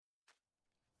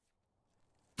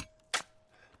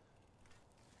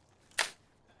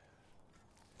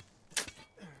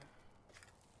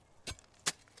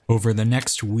Over the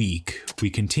next week, we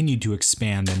continued to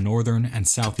expand the northern and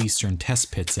southeastern test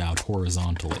pits out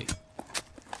horizontally.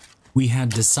 We had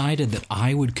decided that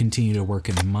I would continue to work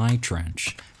in my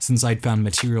trench, since I'd found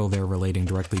material there relating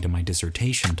directly to my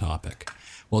dissertation topic,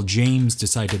 while James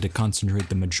decided to concentrate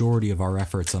the majority of our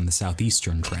efforts on the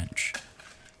southeastern trench.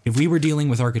 If we were dealing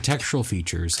with architectural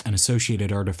features and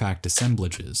associated artifact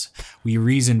assemblages, we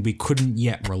reasoned we couldn't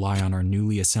yet rely on our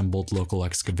newly assembled local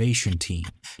excavation team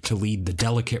to lead the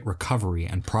delicate recovery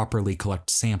and properly collect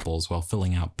samples while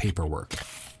filling out paperwork.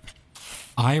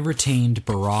 I retained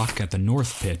Barak at the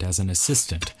North Pit as an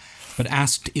assistant, but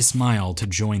asked Ismail to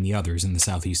join the others in the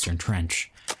southeastern trench.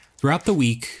 Throughout the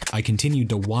week, I continued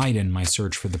to widen my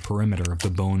search for the perimeter of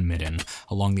the bone midden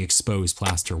along the exposed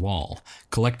plaster wall,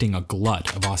 collecting a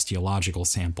glut of osteological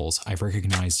samples I've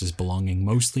recognized as belonging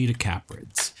mostly to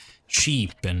caprids,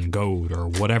 sheep and goat or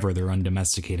whatever their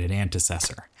undomesticated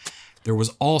antecessor. There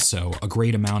was also a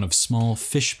great amount of small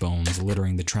fish bones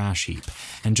littering the trash heap,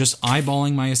 and just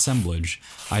eyeballing my assemblage,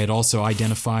 I had also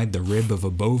identified the rib of a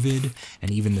bovid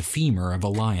and even the femur of a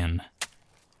lion.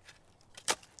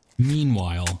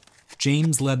 Meanwhile,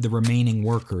 James led the remaining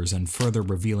workers in further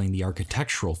revealing the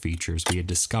architectural features we had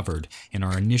discovered in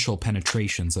our initial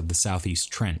penetrations of the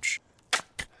southeast trench.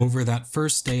 Over that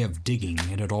first day of digging,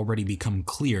 it had already become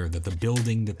clear that the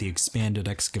building that the expanded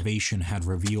excavation had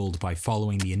revealed by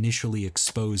following the initially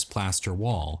exposed plaster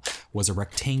wall was a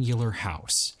rectangular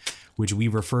house, which we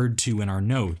referred to in our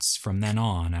notes from then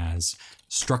on as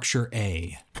Structure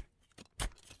A.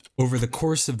 Over the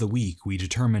course of the week, we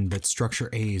determined that Structure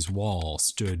A's wall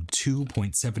stood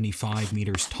 2.75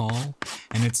 meters tall,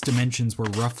 and its dimensions were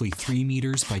roughly 3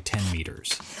 meters by 10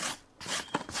 meters.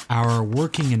 Our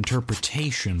working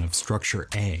interpretation of Structure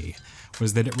A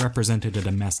was that it represented a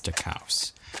domestic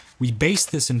house. We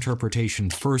based this interpretation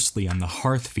firstly on the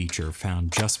hearth feature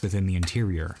found just within the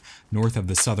interior, north of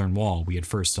the southern wall we had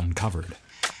first uncovered,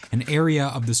 an area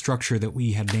of the structure that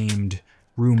we had named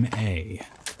Room A.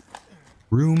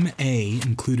 Room A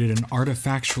included an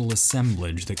artifactual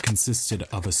assemblage that consisted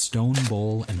of a stone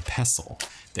bowl and pestle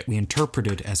that we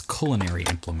interpreted as culinary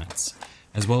implements,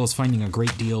 as well as finding a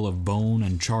great deal of bone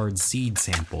and charred seed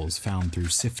samples found through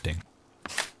sifting.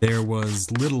 There was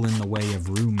little in the way of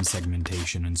room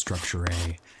segmentation in Structure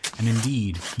A, and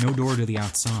indeed, no door to the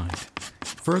outside.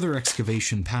 Further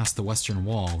excavation past the western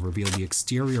wall revealed the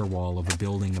exterior wall of a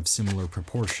building of similar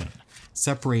proportion,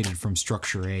 separated from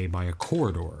Structure A by a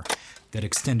corridor that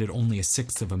extended only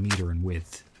 1/6 of a meter in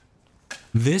width.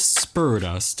 This spurred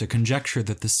us to conjecture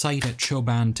that the site at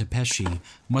Choban Tepeshi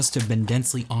must have been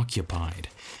densely occupied,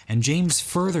 and James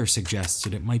further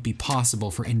suggested it might be possible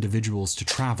for individuals to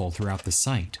travel throughout the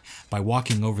site by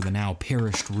walking over the now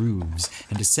perished roofs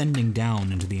and descending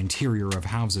down into the interior of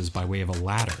houses by way of a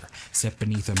ladder set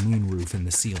beneath a moonroof in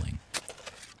the ceiling.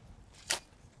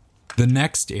 The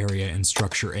next area in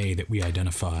Structure A that we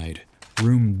identified,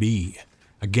 Room B,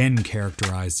 again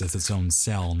characterized as its own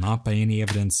cell, not by any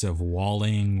evidence of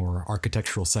walling or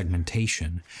architectural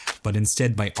segmentation, but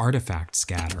instead by artifact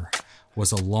scatter,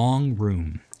 was a long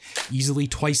room, easily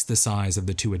twice the size of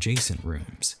the two adjacent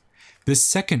rooms. This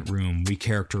second room we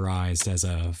characterized as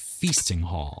a feasting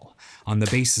hall, on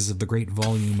the basis of the great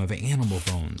volume of animal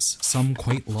bones, some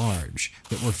quite large,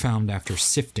 that were found after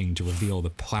sifting to reveal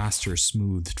the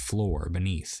plaster-smoothed floor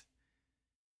beneath.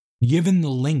 Given the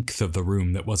length of the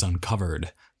room that was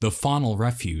uncovered, the faunal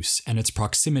refuse, and its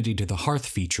proximity to the hearth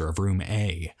feature of Room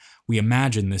A, we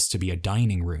imagined this to be a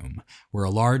dining room, where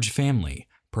a large family,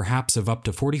 perhaps of up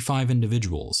to 45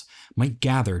 individuals, might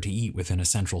gather to eat within a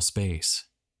central space.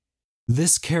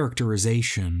 This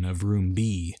characterization of Room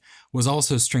B was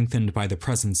also strengthened by the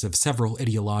presence of several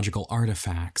ideological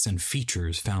artifacts and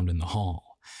features found in the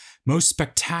hall. Most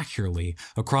spectacularly,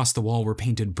 across the wall were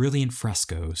painted brilliant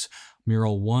frescoes,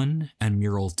 Mural 1 and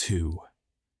Mural 2.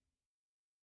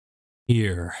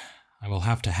 Here, I will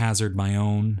have to hazard my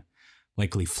own,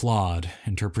 likely flawed,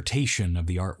 interpretation of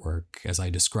the artwork as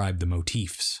I describe the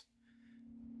motifs.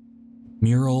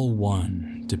 Mural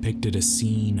 1 depicted a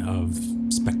scene of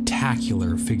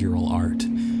spectacular figural art,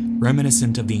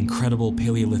 reminiscent of the incredible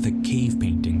Paleolithic cave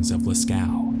paintings of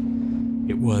Lascaux.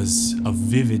 It was a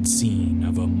vivid scene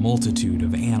of a multitude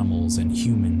of animals and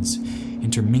humans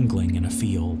intermingling in a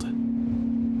field.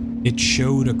 It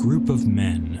showed a group of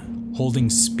men holding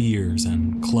spears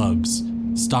and clubs,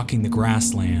 stalking the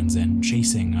grasslands and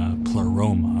chasing a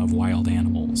pleroma of wild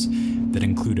animals that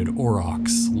included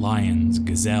aurochs, lions,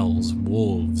 gazelles,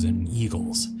 wolves, and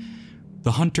eagles.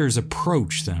 The hunters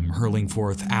approached them, hurling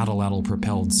forth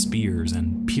atlatl-propelled spears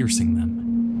and piercing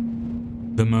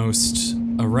them. The most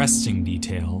arresting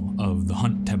detail of the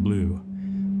hunt tableau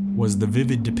was the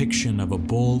vivid depiction of a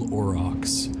bull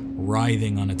aurochs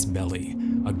writhing on its belly,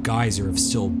 a geyser of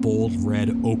still bold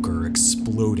red ochre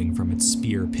exploding from its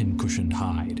spear pin-cushioned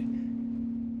hide.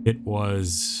 It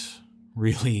was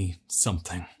really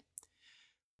something.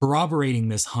 Corroborating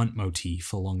this hunt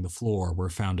motif along the floor were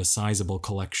found a sizable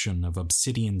collection of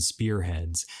obsidian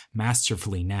spearheads,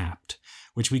 masterfully knapped,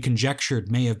 which we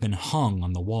conjectured may have been hung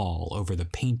on the wall over the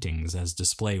paintings as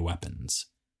display weapons.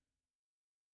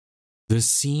 The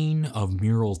scene of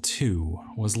Mural 2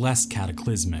 was less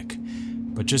cataclysmic,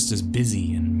 but just as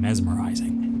busy and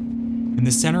mesmerizing. In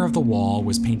the center of the wall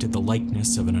was painted the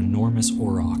likeness of an enormous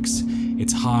aurochs,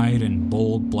 its hide and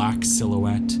bold black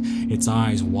silhouette, its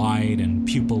eyes wide and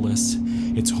pupilless,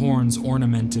 its horns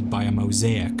ornamented by a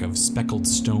mosaic of speckled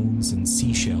stones and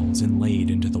seashells inlaid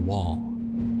into the wall.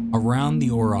 Around the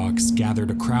aurochs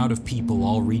gathered a crowd of people,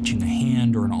 all reaching a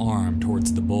hand or an arm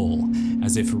towards the bull,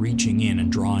 as if reaching in and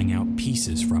drawing out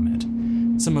pieces from it.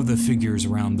 Some of the figures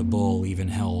around the bull even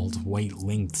held white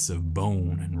lengths of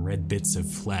bone and red bits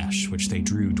of flesh, which they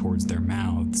drew towards their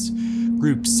mouths.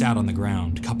 Groups sat on the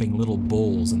ground, cupping little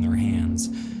bowls in their hands.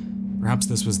 Perhaps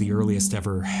this was the earliest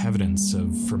ever evidence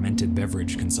of fermented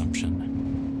beverage consumption.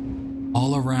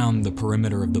 All around the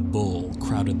perimeter of the bull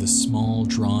crowded the small,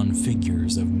 drawn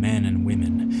figures of men and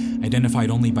women, identified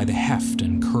only by the heft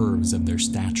and curves of their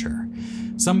stature.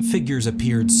 Some figures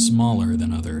appeared smaller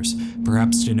than others,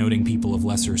 perhaps denoting people of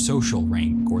lesser social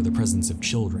rank or the presence of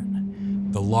children.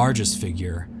 The largest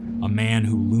figure, a man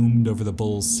who loomed over the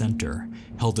bull's center,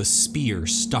 held a spear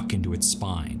stuck into its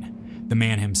spine, the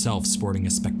man himself sporting a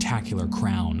spectacular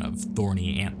crown of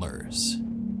thorny antlers.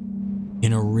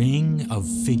 In a ring of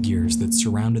figures that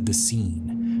surrounded the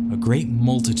scene, a great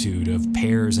multitude of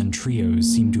pairs and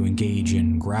trios seemed to engage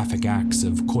in graphic acts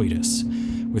of coitus,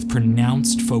 with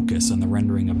pronounced focus on the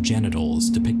rendering of genitals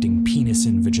depicting penis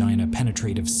and vagina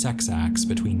penetrative sex acts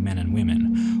between men and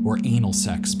women, or anal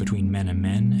sex between men and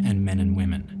men and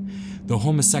women. The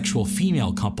homosexual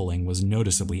female coupling was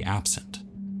noticeably absent.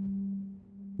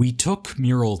 We took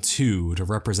Mural 2 to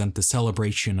represent the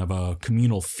celebration of a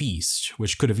communal feast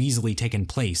which could have easily taken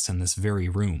place in this very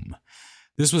room.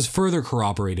 This was further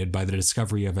corroborated by the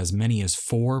discovery of as many as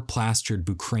 4 plastered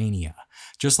bucrania,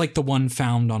 just like the one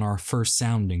found on our first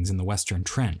soundings in the Western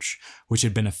Trench, which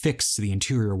had been affixed to the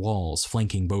interior walls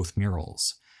flanking both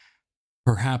murals.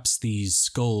 Perhaps these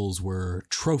skulls were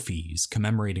trophies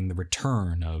commemorating the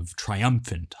return of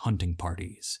triumphant hunting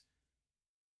parties.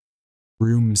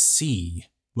 Room C,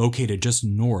 located just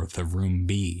north of Room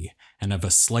B, and of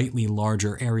a slightly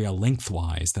larger area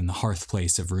lengthwise than the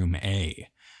hearthplace of Room A,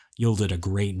 yielded a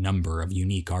great number of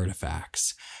unique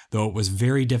artifacts, though it was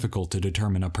very difficult to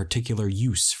determine a particular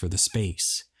use for the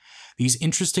space. These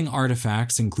interesting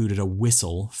artifacts included a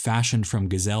whistle fashioned from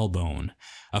gazelle bone,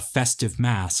 a festive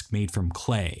mask made from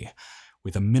clay,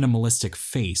 with a minimalistic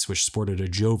face which sported a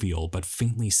jovial but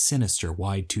faintly sinister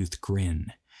wide-toothed grin,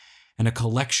 and a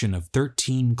collection of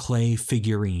 13 clay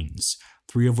figurines,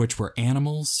 3 of which were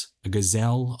animals, a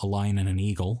gazelle, a lion, and an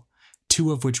eagle,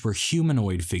 2 of which were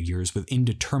humanoid figures with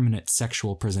indeterminate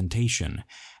sexual presentation,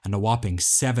 and a whopping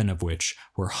 7 of which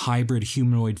were hybrid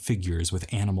humanoid figures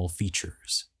with animal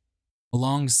features.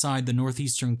 Alongside the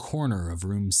northeastern corner of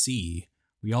Room C,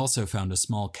 we also found a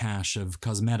small cache of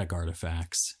cosmetic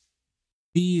artifacts.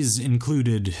 These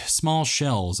included small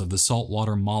shells of the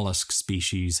saltwater mollusk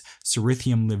species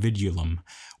Cerithium lividulum,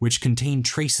 which contained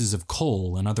traces of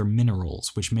coal and other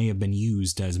minerals which may have been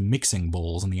used as mixing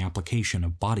bowls in the application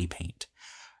of body paint.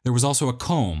 There was also a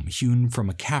comb hewn from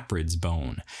a caprid's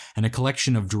bone, and a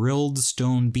collection of drilled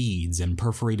stone beads and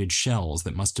perforated shells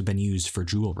that must have been used for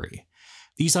jewelry.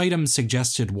 These items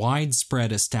suggested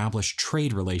widespread established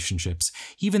trade relationships,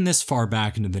 even this far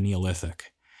back into the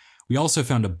Neolithic. We also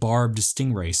found a barbed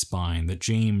stingray spine that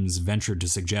James ventured to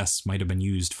suggest might have been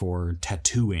used for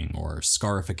tattooing or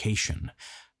scarification,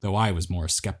 though I was more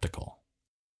skeptical.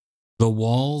 The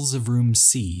walls of Room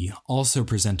C also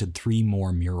presented 3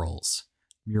 more murals,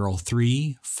 Mural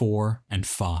 3, 4, and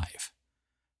 5.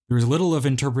 There is little of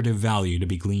interpretive value to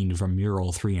be gleaned from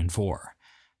Mural 3 and 4,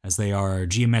 as they are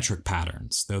geometric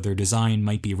patterns, though their design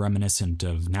might be reminiscent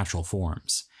of natural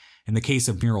forms. In the case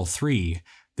of Mural 3,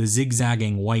 the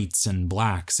zigzagging whites and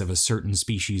blacks of a certain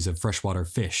species of freshwater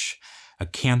fish,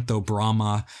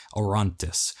 Acanthobrama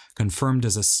aurantis, confirmed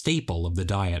as a staple of the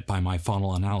diet by my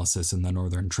faunal analysis in the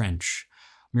Northern Trench.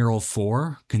 Mural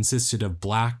 4 consisted of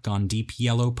black on deep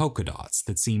yellow polka dots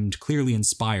that seemed clearly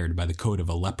inspired by the coat of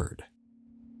a leopard.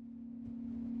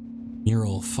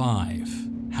 Mural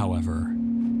 5, however,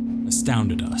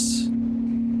 astounded us.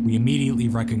 We immediately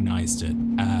recognized it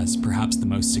as perhaps the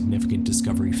most significant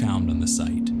discovery found on the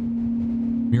site.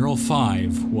 Mural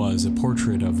 5 was a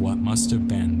portrait of what must have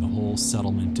been the whole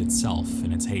settlement itself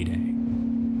in its heyday.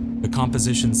 The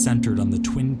composition centered on the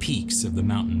twin peaks of the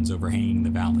mountains overhanging the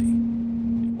valley.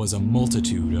 It was a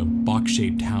multitude of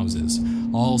box-shaped houses,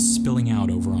 all spilling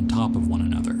out over on top of one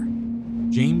another.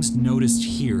 James noticed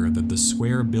here that the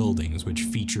square buildings, which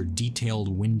featured detailed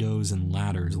windows and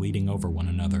ladders leading over one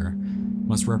another,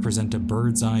 must represent a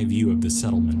bird's-eye view of the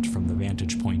settlement from the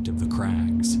vantage point of the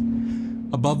crags.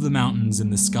 Above the mountains in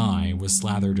the sky was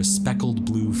slathered a speckled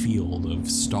blue field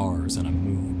of stars and a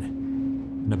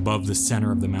moon. And above the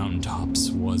center of the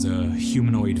mountaintops was a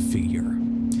humanoid figure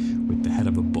with the head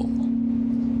of a bull,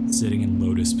 sitting in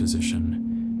lotus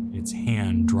position, its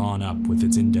hand drawn up with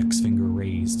its index finger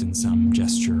raised in some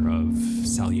gesture of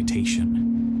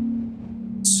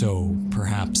salutation. So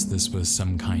perhaps this was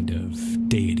some kind of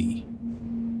deity.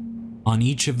 On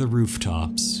each of the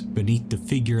rooftops, beneath the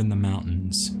figure in the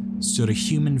mountains, stood a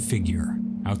human figure,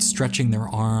 outstretching their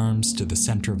arms to the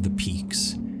center of the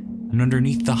peaks, and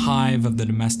underneath the hive of the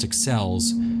domestic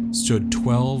cells stood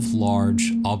 12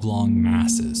 large oblong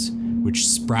masses, which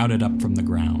sprouted up from the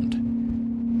ground.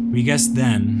 We guessed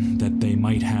then that they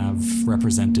might have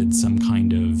represented some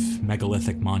kind of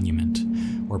megalithic monument,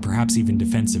 or perhaps even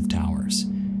defensive towers.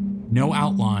 No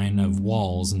outline of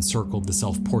walls encircled the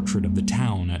self-portrait of the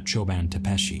town at Choban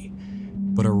Tepeshi,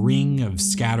 but a ring of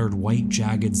scattered white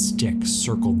jagged sticks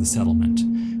circled the settlement,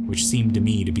 which seemed to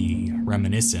me to be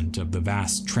reminiscent of the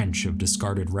vast trench of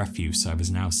discarded refuse I was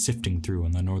now sifting through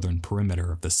on the northern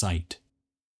perimeter of the site.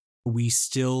 We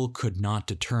still could not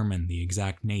determine the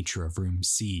exact nature of Room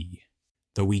C,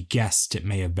 though we guessed it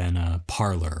may have been a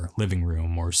parlor, living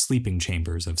room, or sleeping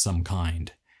chambers of some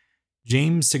kind.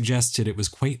 James suggested it was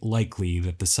quite likely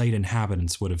that the site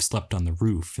inhabitants would have slept on the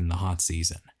roof in the hot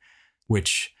season,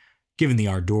 which, given the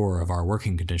ardor of our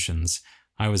working conditions,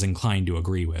 I was inclined to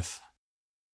agree with.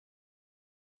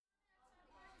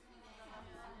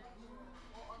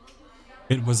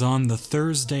 It was on the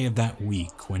Thursday of that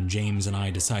week when James and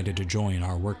I decided to join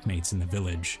our workmates in the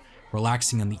village,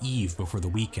 relaxing on the eve before the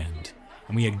weekend,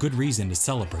 and we had good reason to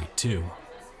celebrate too.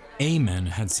 Eamon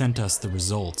had sent us the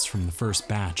results from the first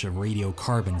batch of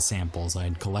radiocarbon samples I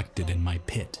had collected in my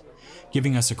pit,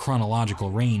 giving us a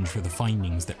chronological range for the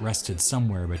findings that rested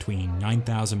somewhere between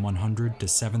 9,100 to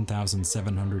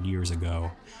 7,700 years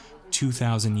ago,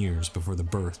 2,000 years before the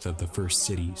birth of the first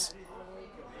cities.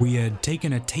 We had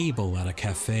taken a table at a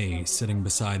cafe sitting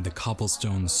beside the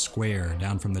cobblestone square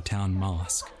down from the town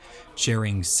mosque,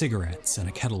 sharing cigarettes and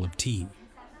a kettle of tea.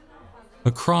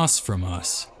 Across from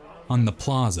us, on the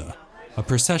plaza, a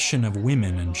procession of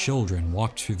women and children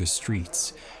walked through the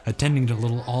streets, attending to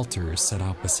little altars set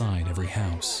out beside every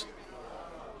house.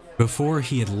 Before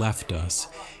he had left us,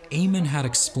 Eamon had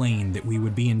explained that we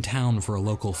would be in town for a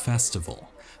local festival,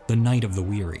 the Night of the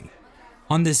Weary.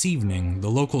 On this evening, the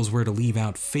locals were to leave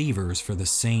out favors for the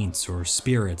saints or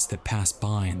spirits that passed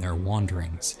by in their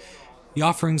wanderings. The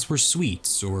offerings were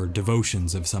sweets or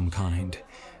devotions of some kind,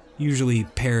 usually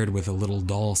paired with a little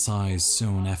doll-sized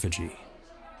sewn effigy.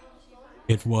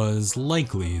 It was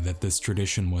likely that this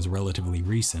tradition was relatively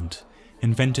recent,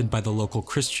 invented by the local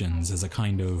Christians as a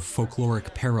kind of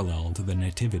folkloric parallel to the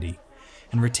Nativity,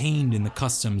 and retained in the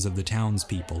customs of the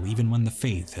townspeople even when the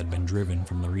faith had been driven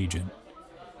from the region.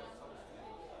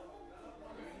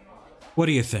 What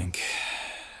do you think?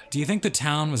 Do you think the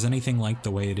town was anything like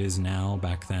the way it is now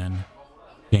back then?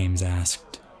 James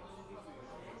asked.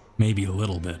 Maybe a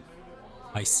little bit,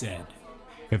 I said.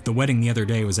 If the wedding the other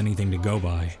day was anything to go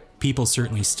by, people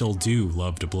certainly still do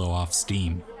love to blow off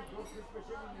steam.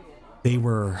 They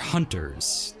were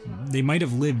hunters. They might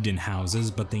have lived in houses,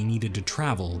 but they needed to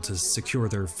travel to secure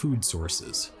their food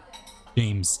sources,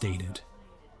 James stated.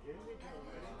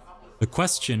 The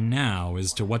question now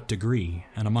is to what degree,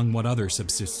 and among what other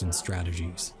subsistence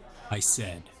strategies, I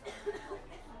said.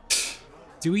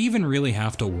 Do we even really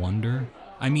have to wonder?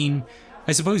 I mean,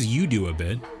 I suppose you do a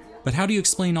bit, but how do you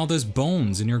explain all those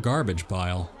bones in your garbage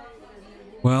pile?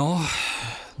 Well,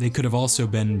 they could have also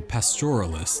been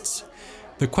pastoralists.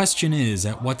 The question is,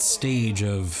 at what stage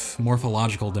of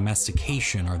morphological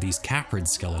domestication are these caprid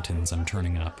skeletons I'm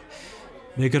turning up?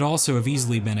 They could also have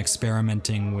easily been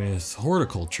experimenting with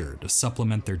horticulture to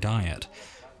supplement their diet.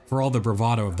 For all the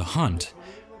bravado of the hunt,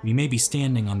 we may be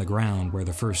standing on the ground where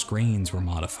the first grains were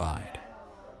modified.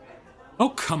 Oh,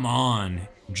 come on,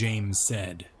 James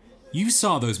said. You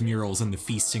saw those murals in the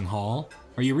feasting hall.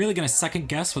 Are you really going to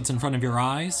second-guess what's in front of your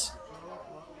eyes?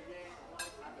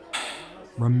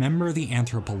 Remember the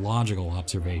anthropological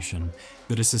observation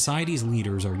that a society's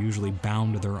leaders are usually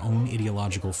bound to their own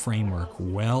ideological framework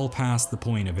well past the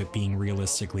point of it being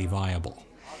realistically viable.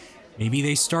 Maybe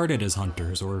they started as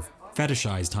hunters or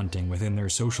fetishized hunting within their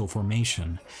social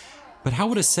formation. But how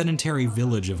would a sedentary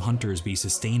village of hunters be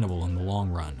sustainable in the long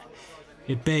run?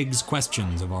 It begs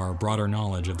questions of our broader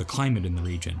knowledge of the climate in the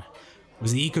region.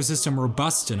 Was the ecosystem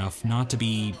robust enough not to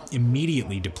be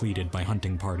immediately depleted by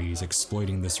hunting parties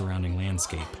exploiting the surrounding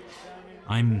landscape?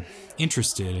 I'm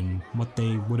interested in what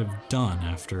they would have done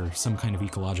after some kind of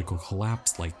ecological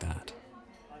collapse like that.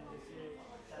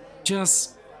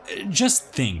 Just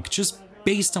think, just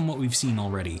based on what we've seen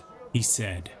already, he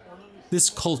said. This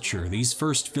culture, these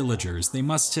first villagers, they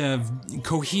must have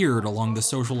cohered along the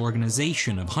social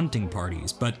organization of hunting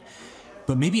parties, but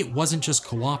maybe it wasn't just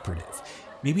cooperative.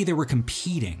 Maybe they were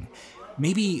competing.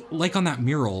 Maybe, like on that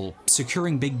mural,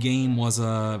 securing big game was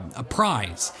a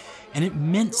prize, and it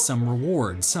meant some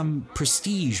reward, some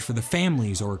prestige for the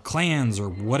families or clans or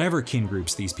whatever kin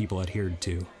groups these people adhered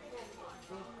to.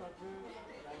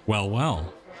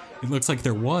 Well, it looks like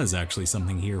there was actually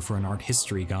something here for an art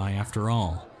history guy after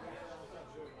all.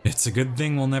 It's a good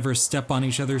thing we'll never step on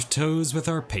each other's toes with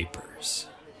our papers.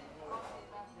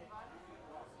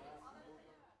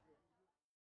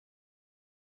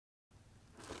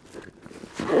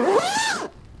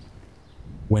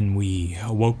 When we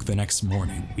awoke the next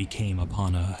morning, we came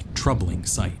upon a troubling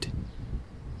sight.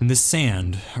 In the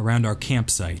sand around our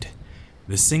campsite,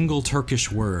 the single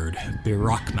Turkish word,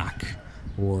 birakmak,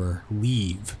 or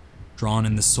leave, drawn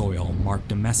in the soil,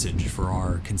 marked a message for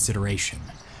our consideration.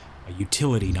 A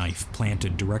utility knife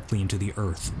planted directly into the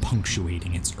earth,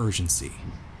 punctuating its urgency.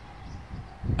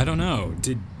 I don't know,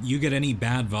 did you get any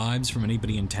bad vibes from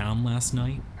anybody in town last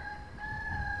night?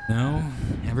 No,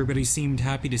 everybody seemed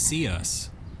happy to see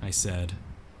us, I said.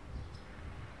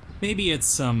 Maybe it's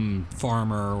some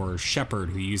farmer or shepherd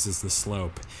who uses the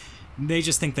slope. They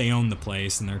just think they own the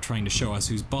place and they're trying to show us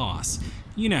who's boss.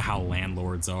 You know how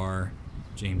landlords are,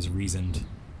 James reasoned.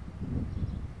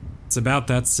 It's about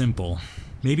that simple.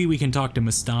 Maybe we can talk to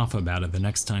Mustafa about it the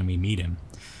next time we meet him.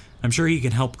 I'm sure he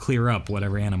can help clear up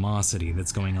whatever animosity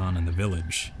that's going on in the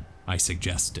village, I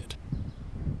suggested.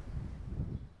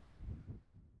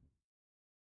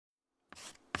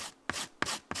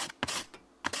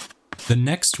 The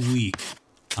next week,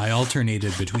 I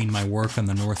alternated between my work on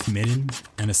the North Midden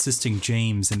and assisting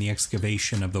James in the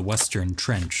excavation of the Western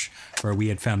Trench, where we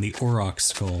had found the auroch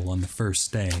skull on the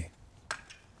first day.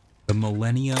 The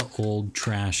millennia-old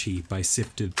trash heap I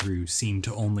sifted through seemed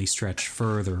to only stretch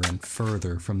further and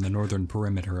further from the northern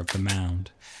perimeter of the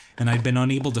mound, and I'd been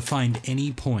unable to find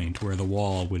any point where the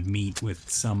wall would meet with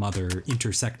some other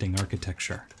intersecting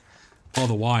architecture. All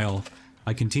the while,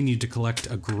 I continued to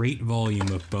collect a great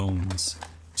volume of bones,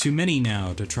 too many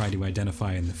now to try to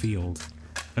identify in the field.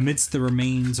 Amidst the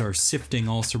remains, our sifting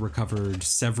also recovered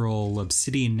several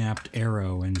obsidian-napped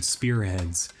arrow and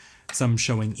spearheads, some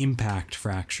showing impact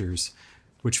fractures,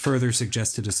 which further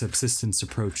suggested a subsistence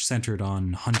approach centered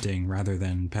on hunting rather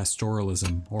than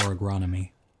pastoralism or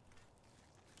agronomy.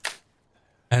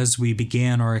 As we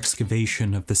began our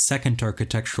excavation of the second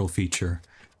architectural feature,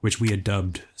 which we had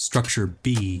dubbed Structure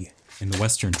B in the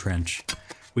Western Trench,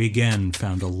 we again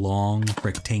found a long,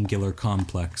 rectangular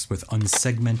complex with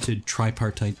unsegmented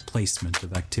tripartite placement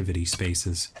of activity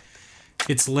spaces.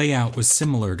 Its layout was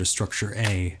similar to Structure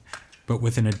A, but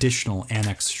with an additional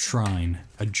annexed shrine,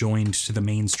 adjoined to the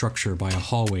main structure by a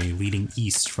hallway leading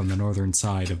east from the northern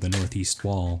side of the northeast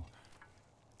wall.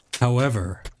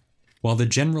 However, while the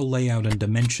general layout and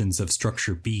dimensions of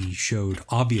Structure B showed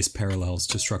obvious parallels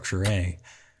to Structure A,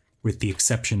 with the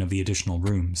exception of the additional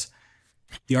rooms,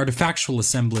 the artifactual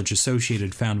assemblage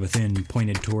associated found within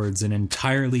pointed towards an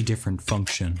entirely different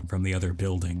function from the other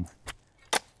building.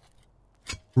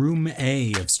 Room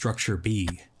A of Structure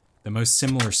B, the most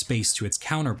similar space to its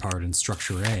counterpart in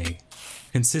Structure A,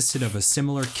 consisted of a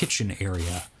similar kitchen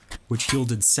area, which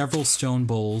yielded several stone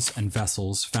bowls and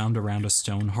vessels found around a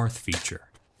stone hearth feature.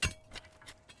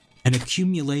 An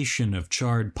accumulation of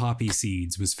charred poppy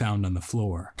seeds was found on the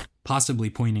floor, possibly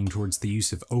pointing towards the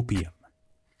use of opium.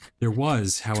 There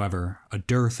was, however, a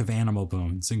dearth of animal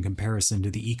bones in comparison to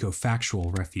the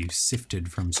eco-factual refuse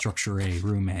sifted from Structure A,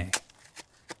 Room A.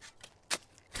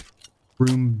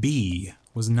 Room B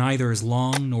was neither as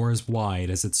long nor as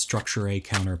wide as its Structure A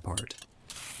counterpart.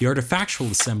 The artifactual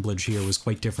assemblage here was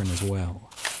quite different as well.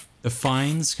 The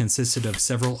finds consisted of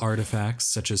several artifacts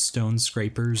such as stone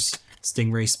scrapers,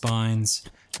 stingray spines,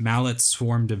 mallets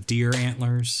swarmed of deer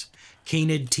antlers,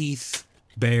 canid teeth,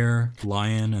 bear,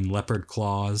 lion, and leopard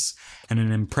claws, and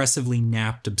an impressively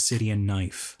napped obsidian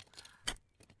knife.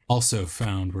 Also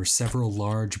found were several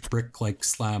large brick-like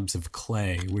slabs of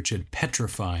clay which had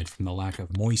petrified from the lack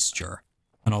of moisture.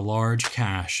 and a large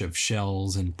cache of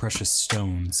shells and precious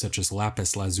stones such as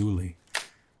lapis lazuli.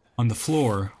 On the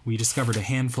floor, we discovered a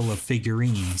handful of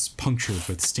figurines punctured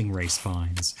with stingray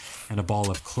spines, and a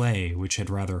ball of clay which had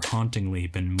rather hauntingly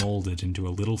been molded into a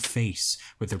little face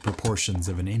with the proportions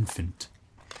of an infant.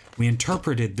 We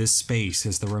interpreted this space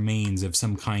as the remains of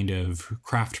some kind of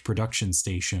craft production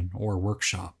station or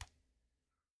workshop.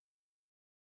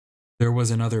 There was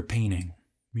another painting,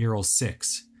 Mural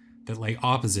 6, that lay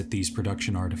opposite these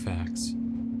production artifacts.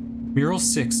 Mural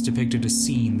 6 depicted a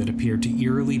scene that appeared to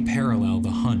eerily parallel the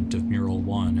hunt of Mural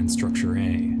 1 in Structure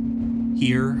A.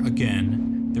 Here,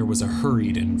 again, there was a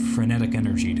hurried and frenetic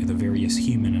energy to the various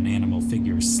human and animal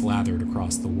figures slathered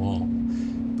across the wall,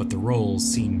 but the roles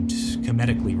seemed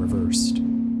comedically reversed.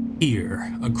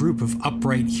 Here, a group of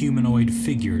upright humanoid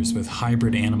figures with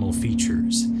hybrid animal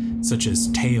features, such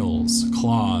as tails,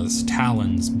 claws,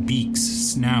 talons, beaks,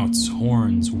 snouts,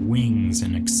 horns, wings,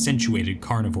 and accentuated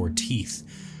carnivore teeth,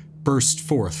 burst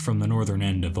forth from the northern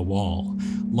end of the wall,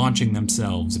 launching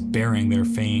themselves, baring their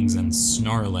fangs and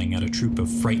snarling at a troop of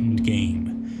frightened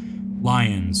game.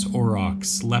 Lions,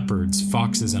 aurochs, leopards,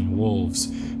 foxes, and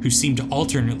wolves, who seemed to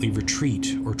alternately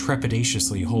retreat or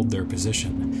trepidatiously hold their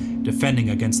position, defending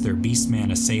against their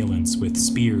beastman assailants with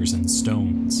spears and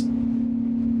stones.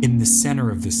 In the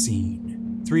center of the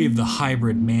scene, 3 of the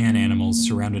hybrid man animals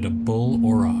surrounded a bull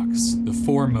aurochs, the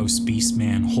foremost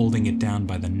beastman holding it down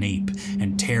by the nape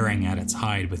and tearing at its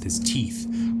hide with his teeth,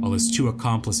 while his 2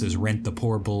 accomplices rent the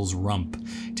poor bull's rump,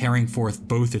 tearing forth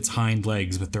both its hind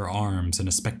legs with their arms in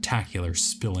a spectacular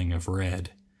spilling of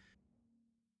red.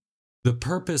 The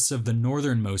purpose of the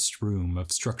northernmost room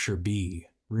of Structure B,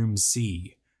 Room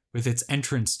C, with its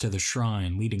entrance to the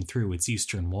shrine leading through its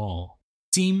eastern wall,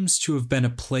 seems to have been a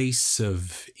place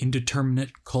of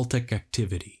indeterminate cultic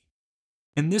activity.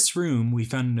 In this room, we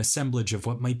found an assemblage of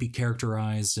what might be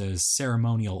characterized as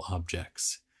ceremonial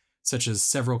objects, such as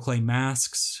several clay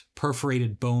masks,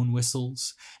 perforated bone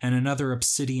whistles, and another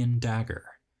obsidian dagger.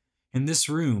 In this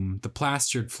room, the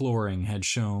plastered flooring had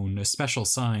shown especial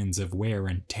signs of wear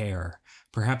and tear,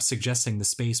 perhaps suggesting the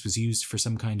space was used for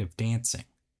some kind of dancing.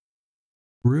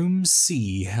 Room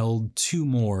C held 2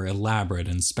 more elaborate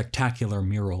and spectacular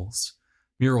murals.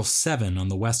 Mural 7 on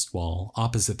the west wall,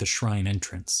 opposite the shrine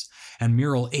entrance, and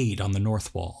Mural 8 on the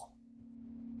north wall.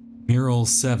 Mural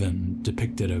 7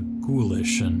 depicted a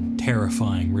ghoulish and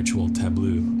terrifying ritual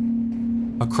tableau.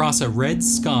 Across a red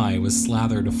sky was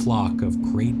slathered a flock of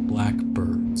great black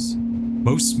birds,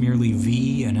 most merely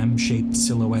V and M-shaped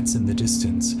silhouettes in the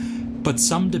distance, but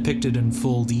some depicted in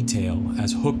full detail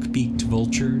as hook-beaked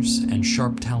vultures and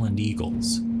sharp-taloned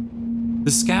eagles.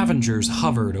 The scavengers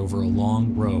hovered over a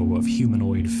long row of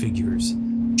humanoid figures,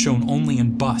 shown only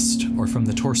in bust or from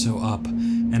the torso up,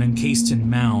 and encased in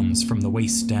mounds from the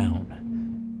waist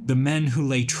down. The men who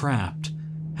lay trapped,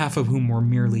 half of whom were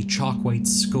merely chalk-white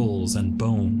skulls and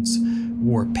bones,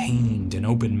 wore pained and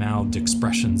open-mouthed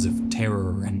expressions of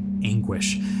terror and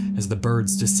anguish as the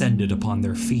birds descended upon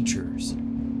their features.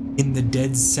 In the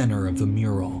dead center of the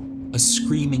mural, a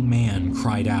screaming man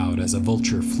cried out as a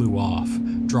vulture flew off,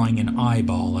 drawing an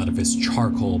eyeball out of his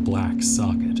charcoal black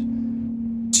socket.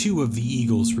 2 of the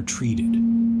eagles retreated,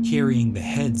 carrying the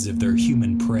heads of their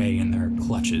human prey in their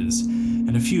clutches,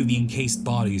 and a few of the encased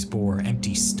bodies bore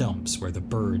empty stumps where the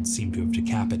birds seemed to have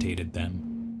decapitated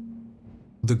them.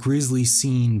 The grisly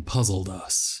scene puzzled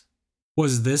us.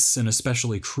 Was this an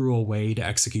especially cruel way to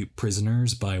execute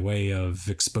prisoners by way of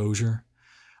exposure?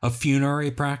 A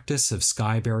funerary practice of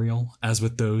sky burial, as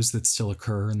with those that still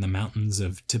occur in the mountains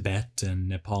of Tibet and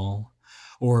Nepal,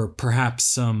 or perhaps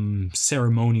some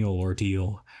ceremonial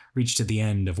ordeal reached at the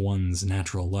end of one's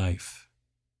natural life.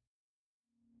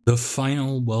 The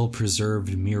final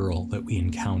well-preserved mural that we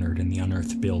encountered in the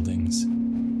unearthed buildings,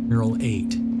 Mural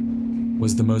 8,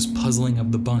 was the most puzzling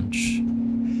of the bunch.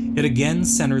 It again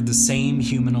centered the same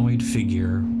humanoid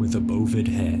figure with a bovid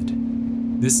head,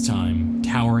 this time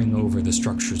towering over the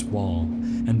structure's wall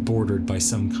and bordered by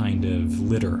some kind of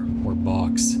litter or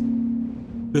box.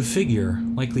 The figure,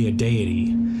 likely a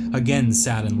deity, again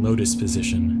sat in lotus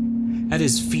position. At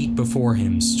his feet before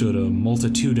him stood a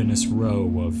multitudinous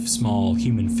row of small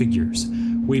human figures,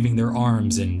 waving their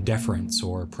arms in deference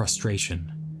or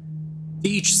prostration. To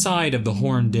each side of the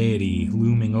horned deity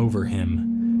looming over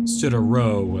him stood a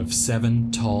row of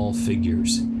 7 tall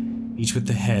figures, each with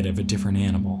the head of a different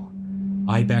animal.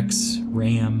 Ibex,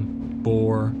 ram,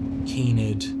 boar,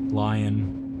 canid,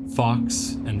 lion,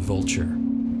 fox, and vulture.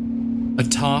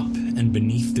 Atop and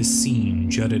beneath the scene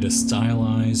jutted a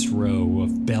stylized row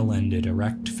of bell-ended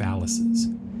erect phalluses,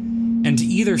 and And to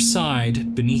either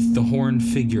side, beneath the horned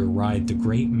figure, writhed the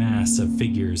great mass of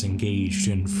figures engaged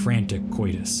in frantic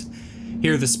coitus.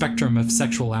 Here the spectrum of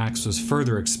sexual acts was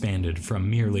further expanded from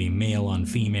merely male on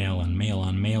female and male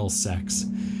on male sex,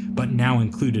 but now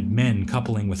included men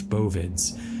coupling with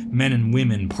bovids, men and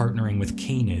women partnering with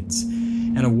canids,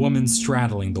 and a woman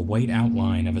straddling the white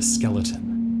outline of a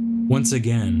skeleton. Once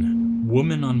again,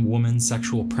 woman-on-woman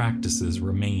sexual practices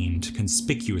remained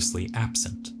conspicuously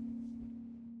absent.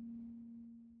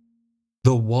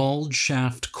 The walled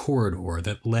shaft corridor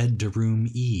that led to Room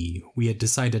E we had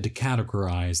decided to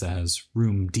categorize as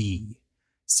Room D,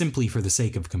 simply for the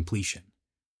sake of completion.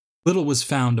 Little was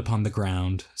found upon the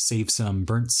ground, save some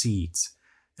burnt seeds,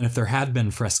 and if there had been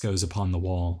frescoes upon the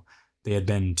wall, they had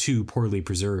been too poorly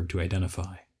preserved to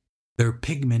identify, their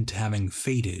pigment having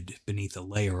faded beneath a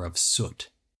layer of soot.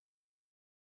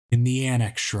 In the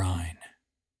Annex Shrine,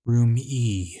 Room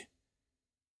E,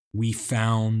 we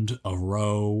found a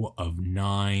row of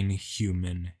 9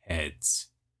 human heads,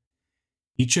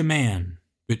 each a man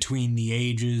between the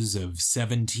ages of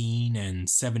 17 and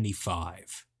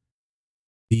 75.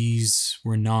 These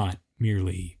were not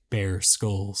merely bare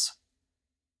skulls,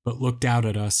 but looked out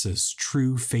at us as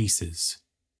true faces,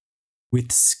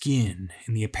 with skin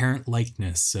in the apparent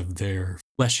likeness of their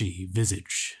fleshy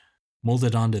visage,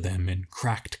 molded onto them in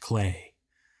cracked clay,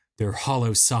 their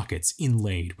hollow sockets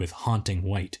inlaid with haunting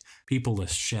white,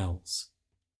 peopleless shells.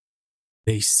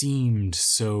 They seemed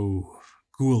so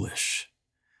ghoulish,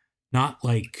 not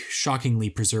like shockingly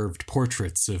preserved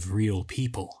portraits of real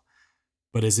people,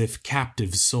 but as if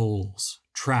captive souls,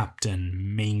 trapped and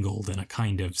mangled in a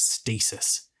kind of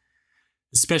stasis.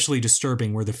 Especially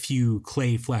disturbing were the few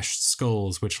clay-fleshed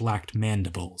skulls which lacked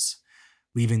mandibles,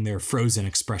 leaving their frozen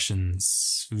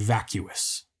expressions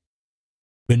vacuous.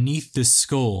 Beneath the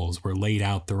skulls were laid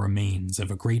out the remains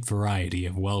of a great variety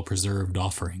of well-preserved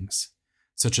offerings,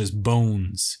 such as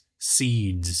bones,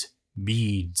 seeds,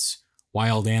 beads,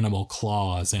 wild animal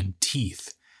claws and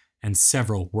teeth, and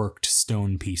several worked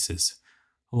stone pieces,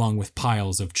 along with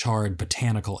piles of charred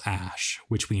botanical ash,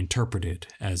 which we interpreted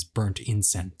as burnt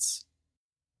incense.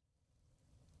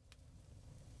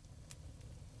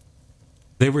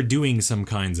 They were doing some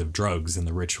kinds of drugs in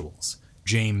the rituals,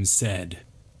 James said.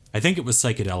 I think it was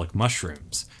psychedelic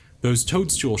mushrooms. Those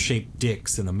toadstool-shaped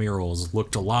dicks in the murals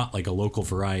looked a lot like a local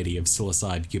variety of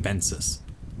Psilocybe cubensis.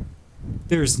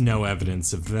 There's no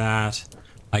evidence of that,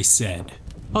 I said,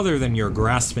 other than your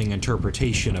grasping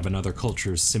interpretation of another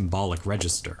culture's symbolic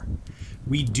register.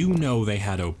 We do know they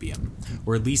had opium,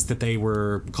 or at least that they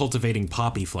were cultivating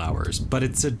poppy flowers, but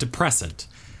it's a depressant.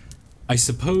 I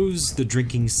suppose the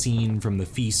drinking scene from the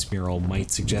feast mural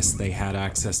might suggest they had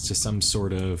access to some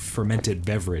sort of fermented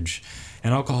beverage,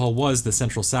 and alcohol was the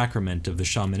central sacrament of the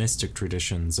shamanistic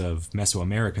traditions of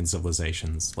Mesoamerican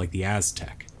civilizations, like the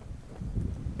Aztec.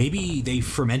 Maybe they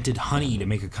fermented honey to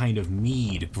make a kind of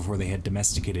mead before they had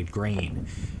domesticated grain,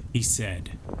 he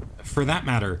said. For that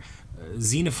matter,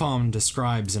 Xenophon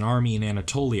describes an army in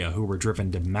Anatolia who were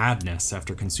driven to madness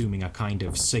after consuming a kind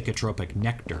of psychotropic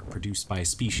nectar produced by a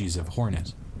species of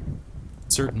hornet.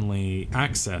 Certainly,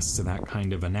 access to that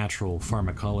kind of a natural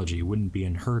pharmacology wouldn't be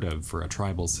unheard of for a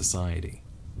tribal society,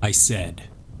 I said.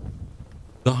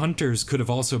 The hunters could have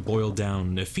also boiled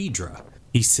down ephedra,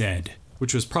 he said,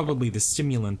 which was probably the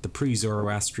stimulant the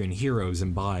pre-Zoroastrian heroes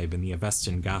imbibe in the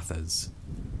Avestan Gathas.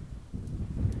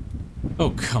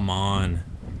 Oh, come on.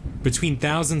 Between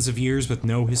thousands of years with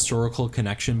no historical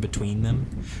connection between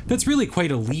them? That's really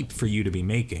quite a leap for you to be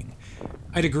making.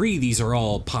 I'd agree these are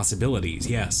all possibilities,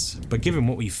 yes, but given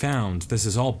what we found, this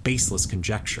is all baseless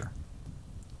conjecture.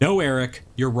 No, Eric,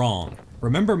 you're wrong.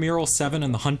 Remember Mural 7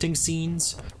 and the hunting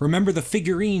scenes? Remember the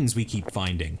figurines we keep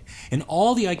finding? In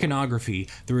all the iconography,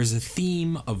 there is a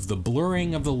theme of the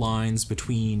blurring of the lines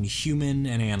between human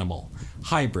and animal.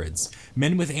 Hybrids,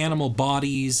 men with animal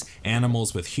bodies,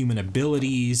 animals with human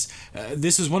abilities.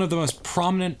 This is one of the most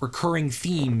prominent recurring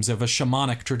themes of a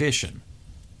shamanic tradition.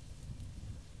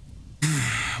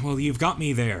 Well, you've got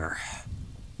me there.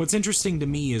 What's interesting to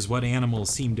me is what animals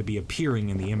seem to be appearing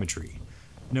in the imagery.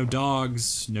 No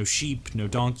dogs, no sheep, no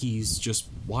donkeys, just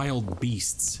wild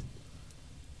beasts.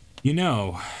 You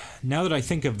know, now that I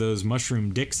think of those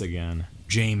mushroom dicks again,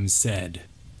 James said,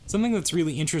 something that's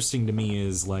really interesting to me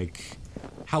is, like,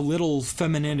 how little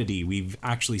femininity we've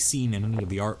actually seen in any of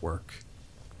the artwork.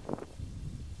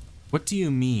 What do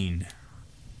you mean?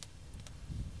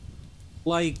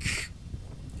 Like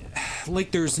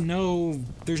there's no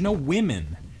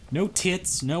women, no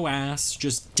tits, no ass,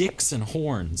 just dicks and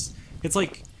horns. It's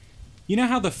like, you know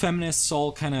how the feminists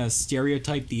all kind of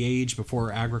stereotype the age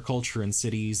before agriculture in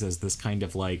cities as this kind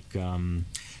of like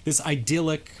This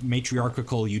idyllic,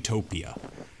 matriarchal utopia.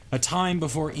 A time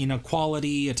before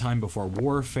inequality, a time before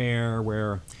warfare,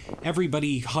 where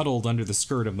everybody huddled under the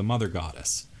skirt of the Mother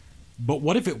Goddess. But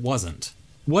what if it wasn't?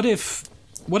 What if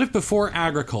before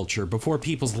agriculture, before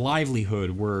people's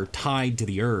livelihood were tied to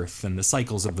the earth and the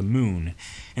cycles of the moon,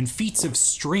 and feats of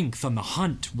strength on the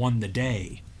hunt won the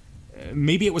day?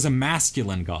 Maybe it was a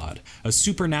masculine god, a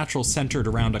supernatural centered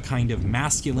around a kind of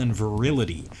masculine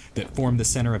virility that formed the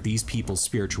center of these people's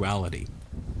spirituality.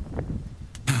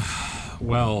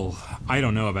 Well, I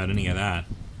don't know about any of that.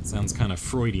 Sounds kind of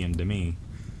Freudian to me.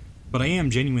 But I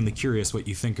am genuinely curious what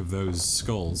you think of those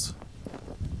skulls.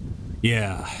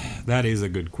 Yeah, that is a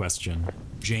good question,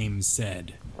 James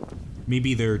said.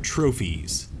 Maybe they're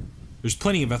trophies. There's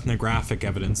plenty of ethnographic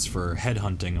evidence for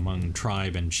headhunting among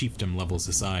tribe and chiefdom level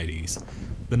societies.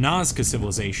 The Nazca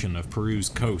civilization of Peru's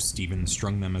coast even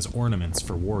strung them as ornaments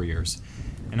for warriors.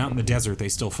 And out in the desert they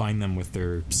still find them with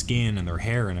their skin and their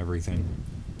hair and everything.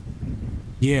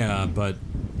 Yeah, but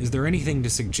is there anything to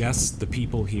suggest the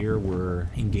people here were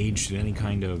engaged in any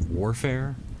kind of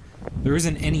warfare? There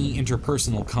isn't any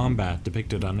interpersonal combat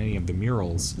depicted on any of the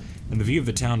murals, and the view of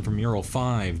the town from Mural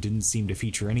 5 didn't seem to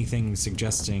feature anything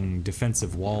suggesting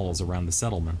defensive walls around the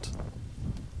settlement.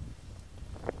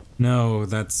 No,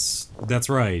 that's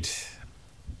right.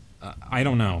 I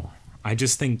don't know. I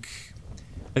think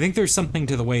there's something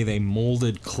to the way they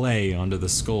molded clay onto the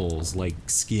skulls, like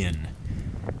skin.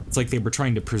 It's like they were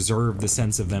trying to preserve the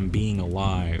sense of them being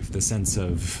alive, the sense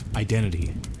of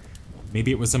identity.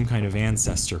 Maybe it was some kind of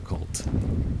ancestor cult.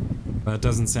 That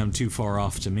doesn't sound too far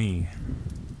off to me.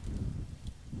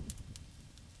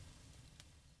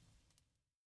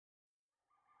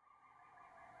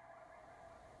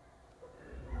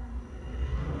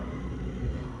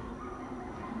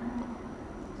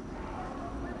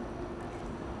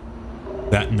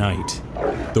 That night,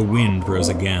 the wind rose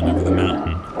again over the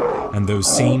mountain, and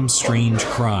those same strange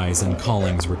cries and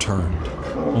callings returned,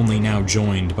 only now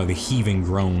joined by the heaving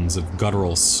groans of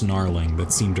guttural snarling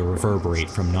that seemed to reverberate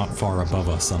from not far above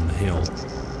us on the hill.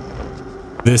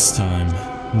 This time,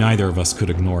 neither of us could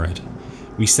ignore it.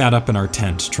 We sat up in our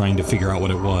tent trying to figure out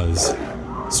what it was.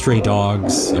 Stray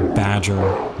dogs, a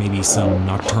badger, maybe some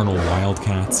nocturnal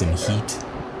wildcats in heat.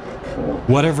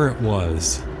 Whatever it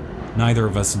was, neither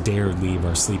of us dared leave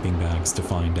our sleeping bags to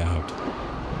find out.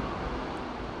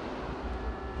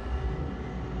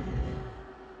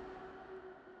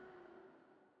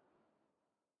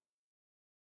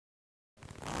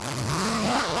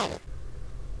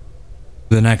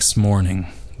 The next morning,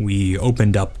 we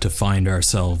opened up to find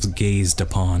ourselves gazed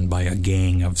upon by a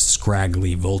gang of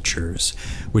scraggly vultures,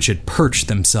 which had perched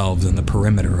themselves in the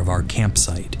perimeter of our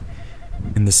campsite.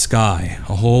 In the sky,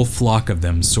 a whole flock of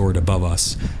them soared above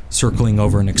us, circling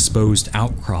over an exposed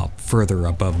outcrop further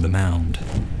above the mound.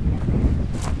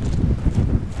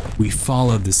 We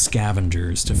followed the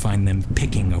scavengers to find them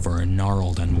picking over a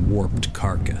gnarled and warped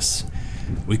carcass.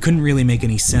 We couldn't really make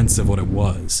any sense of what it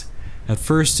was. At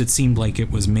first, it seemed like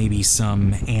it was maybe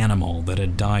some animal that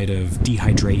had died of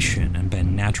dehydration and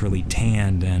been naturally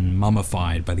tanned and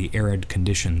mummified by the arid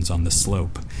conditions on the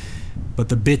slope. But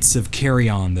the bits of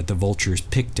carrion that the vultures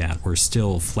picked at were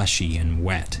still fleshy and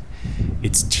wet.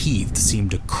 Its teeth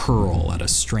seemed to curl at a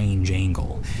strange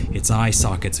angle, its eye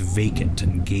sockets vacant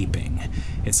and gaping.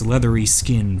 Its leathery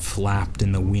skin flapped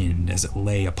in the wind as it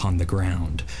lay upon the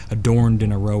ground, adorned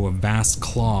in a row of vast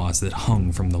claws that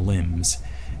hung from the limbs.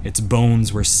 Its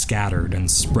bones were scattered and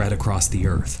spread across the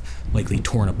earth, likely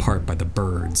torn apart by the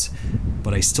birds,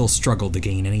 but I still struggled to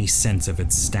gain any sense of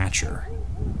its stature.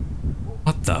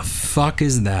 "What the fuck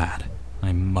is that?"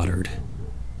 I muttered.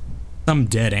 "Some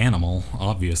dead animal,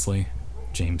 obviously,"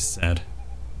 James said.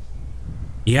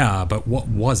 "Yeah, but what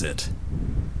was it?"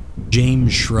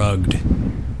 James shrugged.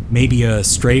 "Maybe a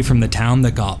stray from the town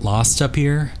that got lost up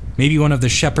here? Maybe one of the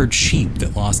shepherd's sheep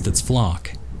that lost its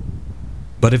flock.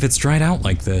 But if it's dried out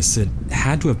like this, it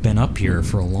had to have been up here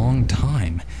for a long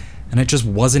time, and it just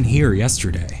wasn't here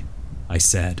yesterday," I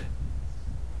said.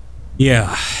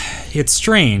 "Yeah, it's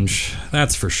strange,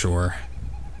 that's for sure."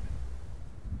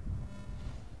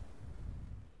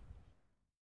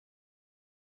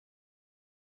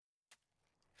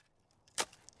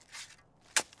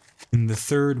 In the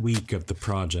third week of the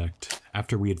project,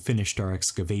 after we had finished our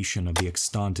excavation of the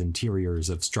extant interiors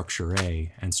of Structure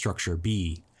A and Structure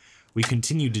B, we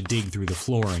continued to dig through the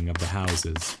flooring of the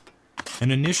houses. An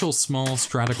initial small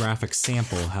stratigraphic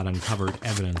sample had uncovered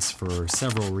evidence for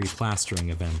several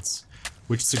replastering events,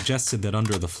 which suggested that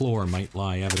under the floor might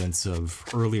lie evidence of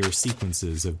earlier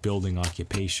sequences of building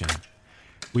occupation.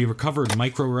 We recovered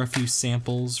micro-refuse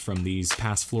samples from these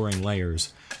past flooring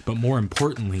layers, but more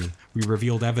importantly, we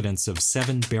revealed evidence of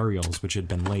 7 burials which had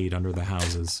been laid under the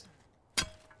houses.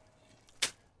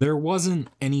 There wasn't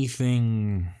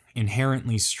anything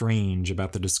inherently strange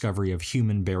about the discovery of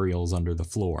human burials under the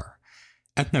floor.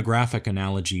 Ethnographic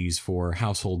analogies for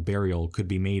household burial could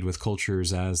be made with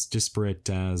cultures as disparate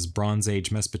as Bronze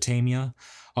Age Mesopotamia,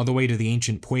 all the way to the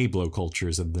ancient Pueblo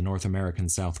cultures of the North American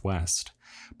Southwest.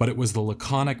 But it was the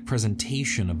laconic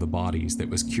presentation of the bodies that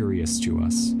was curious to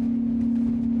us.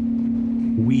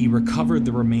 We recovered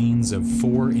the remains of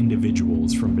 4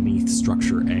 individuals from beneath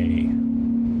Structure A.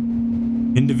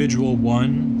 Individual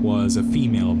 1 was a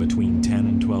female between 10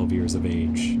 and 12 years of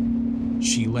age.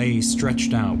 She lay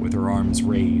stretched out with her arms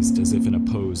raised as if in a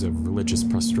pose of religious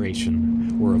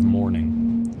prostration or of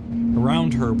mourning.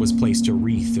 Around her was placed a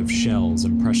wreath of shells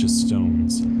and precious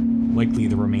stones, likely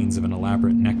the remains of an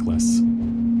elaborate necklace.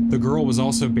 The girl was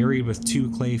also buried with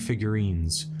 2 clay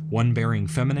figurines, one bearing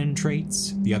feminine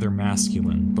traits, the other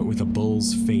masculine, but with a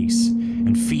bull's face,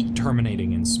 and feet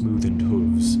terminating in smoothened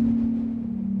hooves.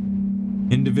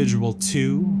 Individual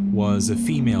 2 was a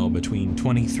female between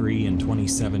 23 and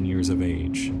 27 years of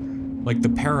age. Like the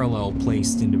parallel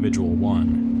placed individual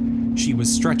 1, she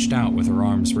was stretched out with her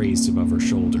arms raised above her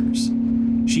shoulders.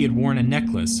 She had worn a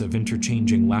necklace of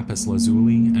interchanging lapis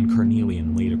lazuli and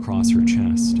carnelian laid across her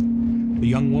chest. The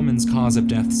young woman's cause of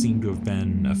death seemed to have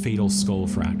been a fatal skull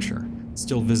fracture,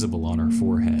 still visible on her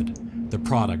forehead, the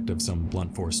product of some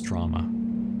blunt force trauma.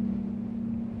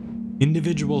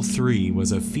 Individual 3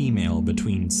 was a female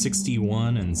between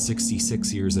 61 and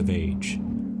 66 years of age.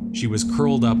 She was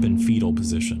curled up in fetal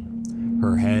position.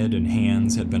 Her head and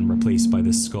hands had been replaced by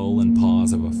the skull and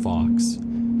paws of a fox.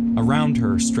 Around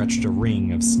her stretched a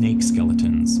ring of snake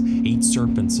skeletons, 8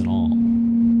 serpents in all.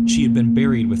 She had been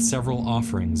buried with several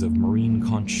offerings of marine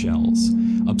conch shells,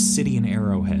 obsidian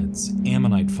arrowheads,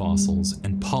 ammonite fossils,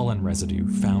 and pollen residue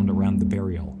found around the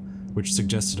burial, which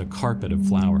suggested a carpet of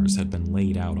flowers had been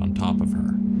laid out on top of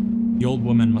her. The old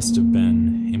woman must have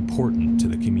been important to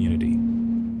the community.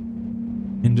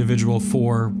 Individual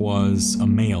 4 was a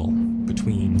male,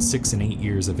 between 6 and 8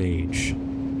 years of age.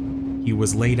 He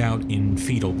was laid out in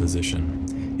fetal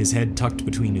position, his head tucked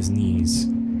between his knees.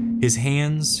 His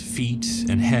hands, feet,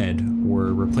 and head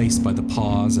were replaced by the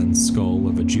paws and skull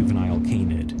of a juvenile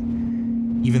canid.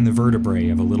 Even the vertebrae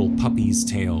of a little puppy's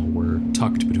tail were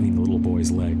tucked between the little boy's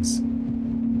legs.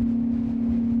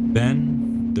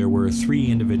 Then, there were 3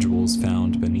 individuals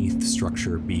found beneath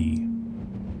Structure B.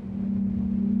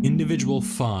 Individual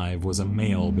 5 was a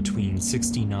male between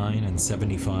 69 and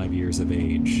 75 years of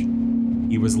age.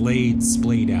 He was laid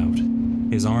splayed out,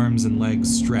 his arms and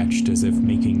legs stretched as if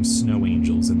making snow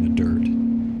angels in the dirt.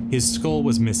 His skull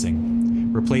was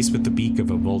missing, replaced with the beak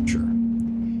of a vulture.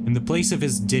 In the place of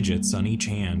his digits on each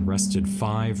hand rested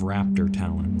 5 raptor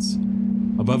talons.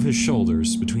 Above his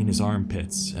shoulders, between his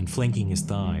armpits, and flanking his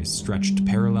thighs stretched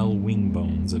parallel wing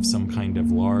bones of some kind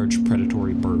of large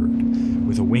predatory bird,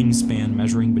 with a wingspan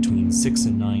measuring between 6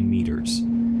 and 9 meters.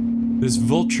 This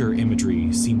vulture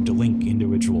imagery seemed to link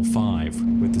Individual 5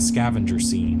 with the scavenger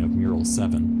scene of Mural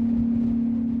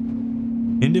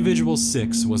 7. Individual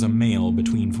 6 was a male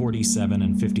between 47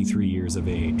 and 53 years of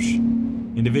age.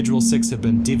 Individual 6 had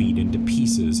been divvied into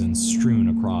pieces and strewn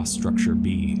across Structure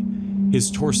B. His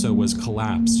torso was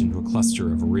collapsed into a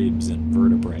cluster of ribs and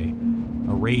vertebrae,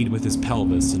 arrayed with his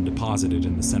pelvis and deposited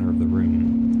in the center of the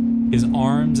room. His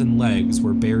arms and legs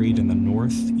were buried in the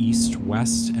north, east,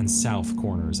 west, and south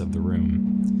corners of the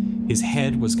room. His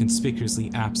head was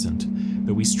conspicuously absent,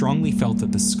 though we strongly felt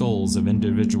that the skulls of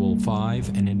Individual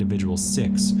 5 and Individual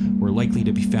 6 were likely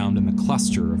to be found in the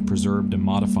cluster of preserved and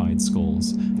modified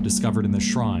skulls discovered in the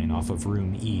shrine off of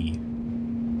Room E.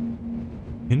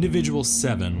 Individual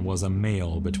 7 was a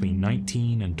male between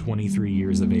 19 and 23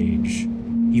 years of age.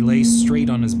 He lay straight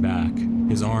on his back,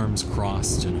 his arms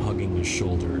crossed and hugging his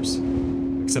shoulders,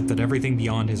 except that everything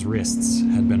beyond his wrists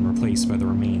had been replaced by the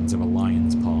remains of a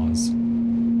lion's paws.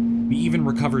 We even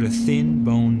recovered a thin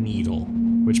bone needle,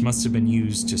 which must have been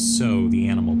used to sew the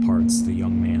animal parts to the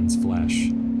young man's flesh.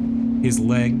 His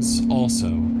legs, also,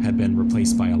 had been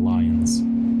replaced by a lion's.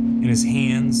 In his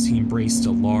hands, he embraced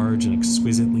a large and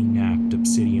exquisitely knapped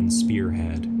obsidian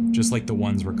spearhead, just like the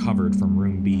ones recovered from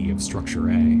Room B of Structure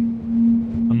A.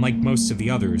 Unlike most of the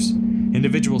others,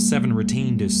 Individual 7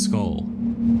 retained his skull.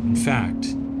 In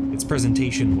fact, its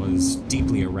presentation was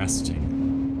deeply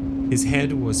arresting. His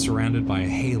head was surrounded by a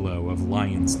halo of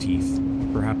lion's teeth,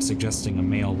 perhaps suggesting a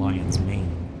male lion's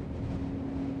mane.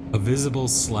 A visible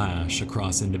slash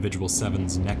across Individual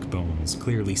 7's neck bones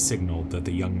clearly signaled that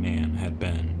the young man had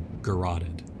been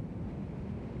garroted.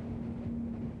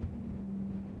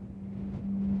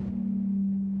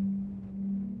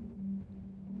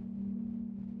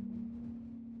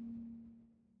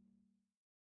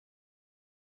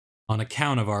 On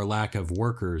account of our lack of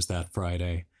workers that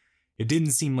Friday, it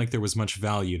didn't seem like there was much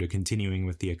value to continuing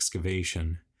with the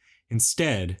excavation.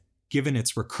 Instead, given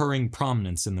its recurring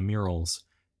prominence in the murals,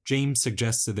 James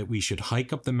suggested that we should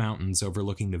hike up the mountains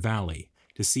overlooking the valley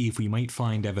to see if we might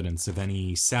find evidence of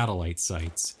any satellite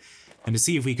sites, and to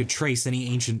see if we could trace any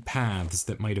ancient paths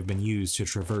that might have been used to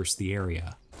traverse the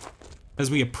area. As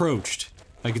we approached,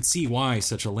 I could see why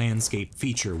such a landscape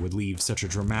feature would leave such a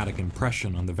dramatic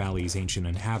impression on the valley's ancient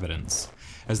inhabitants,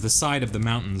 as the side of the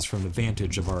mountains from the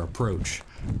vantage of our approach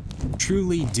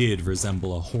truly did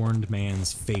resemble a horned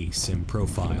man's face in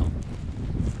profile.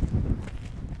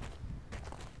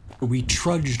 We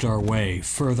trudged our way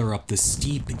further up the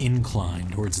steep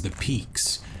incline towards the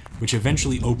peaks, which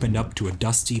eventually opened up to a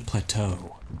dusty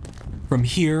plateau. From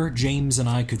here, James and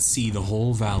I could see the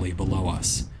whole valley below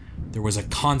us. There was a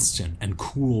constant and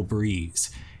cool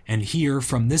breeze, and here,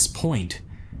 from this point,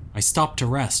 I stopped to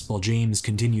rest while James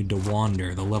continued to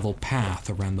wander the level path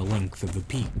around the length of the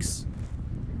peaks.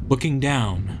 Looking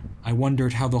down, I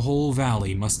wondered how the whole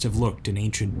valley must have looked in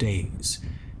ancient days,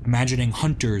 imagining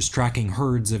hunters tracking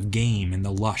herds of game in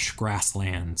the lush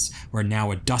grasslands, where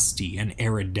now a dusty and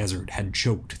arid desert had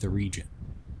choked the region.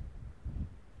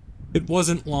 It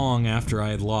wasn't long after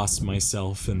I had lost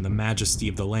myself in the majesty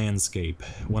of the landscape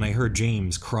when I heard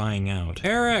James crying out,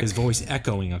 "Eric!" His voice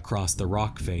echoing across the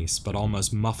rock face, but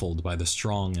almost muffled by the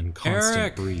strong and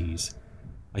constant breeze.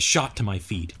 I shot to my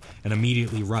feet and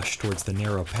immediately rushed towards the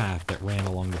narrow path that ran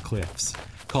along the cliffs,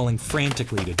 calling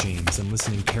frantically to James and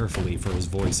listening carefully for his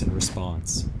voice in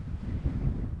response.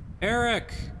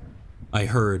 "Eric!" I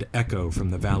heard echo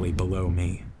from the valley below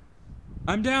me.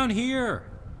 "I'm down here!"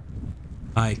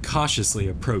 I cautiously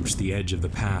approached the edge of the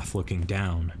path looking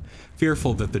down,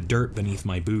 fearful that the dirt beneath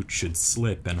my boots should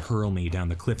slip and hurl me down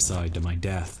the cliffside to my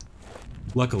death.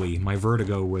 Luckily, my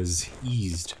vertigo was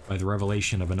eased by the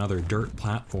revelation of another dirt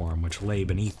platform which lay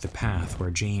beneath the path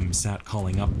where James sat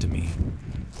calling up to me.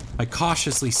 I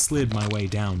cautiously slid my way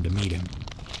down to meet him.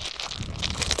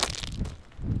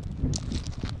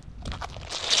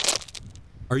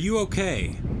 "Are you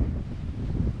okay?"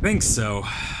 "Think so.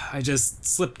 I just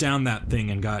slipped down that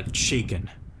thing and got shaken.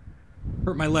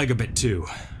 Hurt my leg a bit too."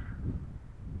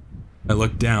 I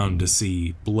looked down to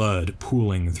see blood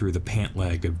pooling through the pant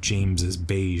leg of James's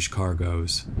beige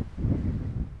cargos.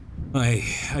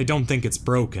 I don't think it's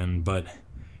broken, but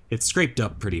it's scraped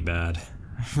up pretty bad.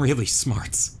 Really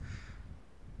smarts."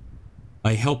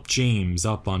 I helped James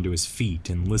up onto his feet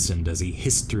and listened as he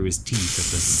hissed through his teeth at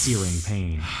the searing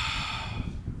pain.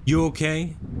 "You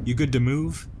okay? You good to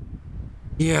move?"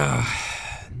 "Yeah,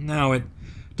 now it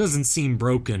doesn't seem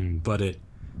broken, but it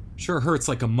sure hurts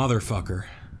like a motherfucker."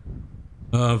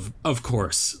 Of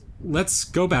course. Let's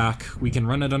go back. We can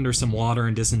run it under some water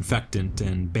and disinfectant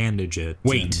and bandage it.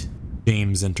 Wait,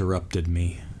 James interrupted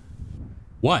me.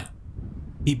 "What?"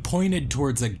 He pointed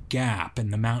towards a gap in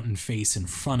the mountain face in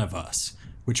front of us,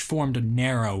 which formed a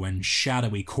narrow and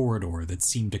shadowy corridor that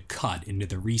seemed to cut into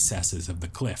the recesses of the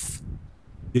cliff.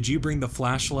 "Did you bring the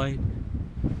flashlight?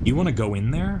 You want to go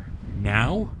in there?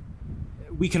 Now?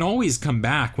 We can always come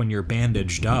back when you're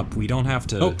bandaged up. We don't have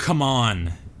to..." "Oh, come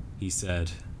on," he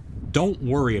said. "Don't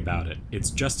worry about it. It's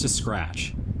just a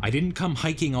scratch. I didn't come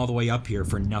hiking all the way up here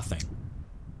for nothing.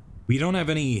 We don't have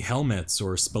any helmets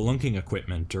or spelunking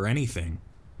equipment or anything.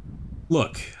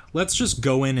 Look, let's just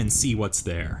go in and see what's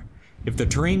there. If the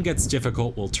terrain gets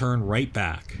difficult, we'll turn right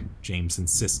back," James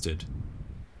insisted.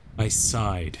 I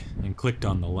sighed and clicked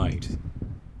on the light.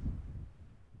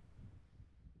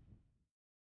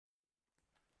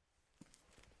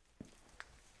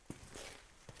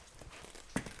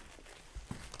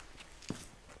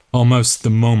 Almost the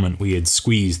moment we had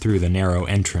squeezed through the narrow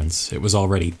entrance, it was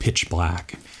already pitch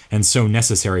black, and so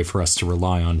necessary for us to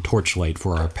rely on torchlight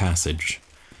for our passage.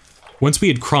 Once we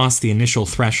had crossed the initial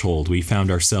threshold, we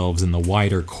found ourselves in the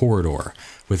wider corridor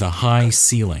with a high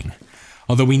ceiling,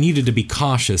 although we needed to be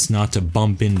cautious not to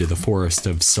bump into the forest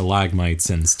of stalagmites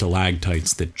and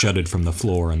stalactites that jutted from the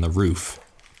floor and the roof,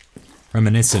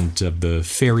 reminiscent of the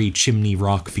fairy chimney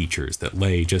rock features that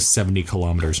lay just 70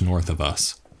 kilometers north of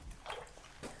us.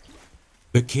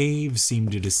 The cave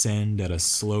seemed to descend at a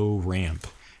slow ramp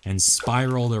and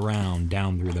spiraled around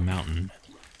down through the mountain.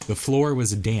 The floor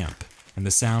was damp, and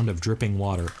the sound of dripping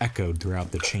water echoed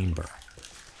throughout the chamber.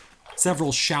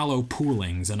 Several shallow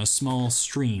poolings and a small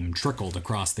stream trickled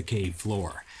across the cave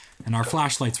floor, and our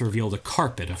flashlights revealed a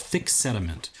carpet of thick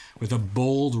sediment with a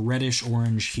bold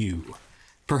reddish-orange hue.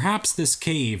 Perhaps this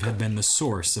cave had been the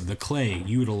source of the clay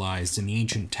utilized in the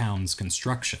ancient town's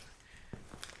construction.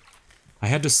 I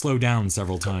had to slow down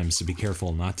several times to be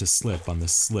careful not to slip on the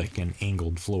slick and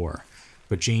angled floor,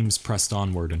 but James pressed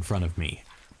onward in front of me,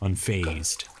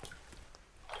 unfazed.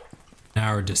 In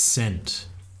our descent,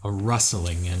 a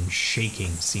rustling and shaking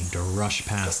seemed to rush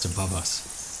past above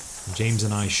us, and James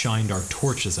and I shined our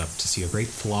torches up to see a great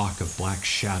flock of black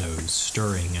shadows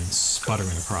stirring and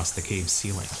sputtering across the cave's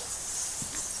ceiling.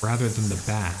 Rather than the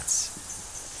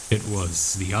bats, it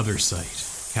was the other sight,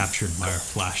 captured by our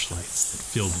flashlights, that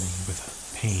filled me with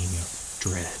a pang of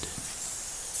dread.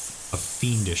 A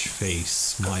fiendish face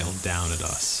smiled down at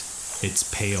us, its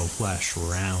pale flesh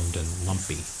round and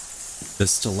lumpy. The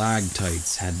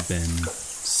stalactites had been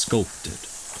sculpted,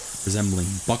 resembling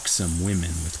buxom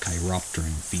women with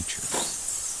chiropteran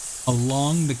features.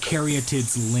 Along the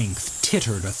caryatid's length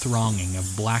tittered a thronging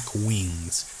of black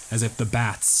wings, as if the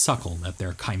bats suckled at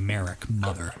their chimeric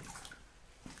mother.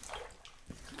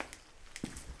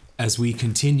 As we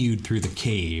continued through the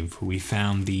cave, we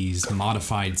found these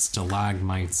modified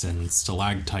stalagmites and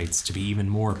stalactites to be even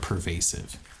more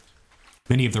pervasive.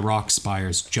 Many of the rock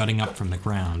spires jutting up from the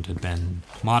ground had been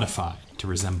modified to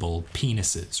resemble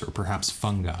penises or perhaps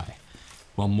fungi,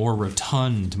 while more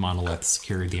rotund monoliths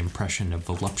carried the impression of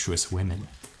voluptuous women.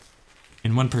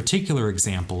 In one particular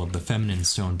example of the feminine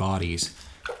stone bodies,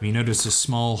 we noticed a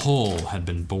small hole had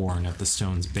been bored at the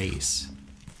stone's base.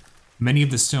 Many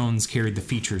of the stones carried the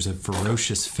features of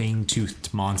ferocious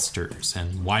fang-toothed monsters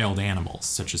and wild animals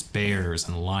such as bears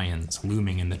and lions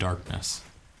looming in the darkness.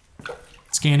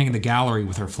 Scanning the gallery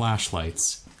with our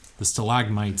flashlights, the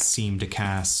stalagmites seemed to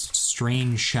cast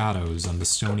strange shadows on the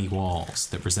stony walls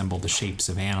that resembled the shapes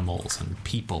of animals and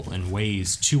people in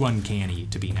ways too uncanny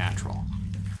to be natural.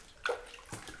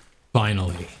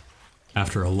 Finally,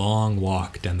 after a long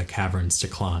walk down the cavern's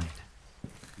decline,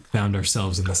 we found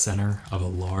ourselves in the center of a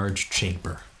large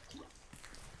chamber.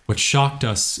 What shocked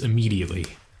us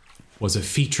immediately was a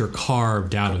feature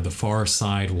carved out of the far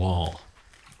side wall,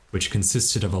 which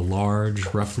consisted of a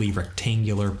large, roughly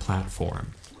rectangular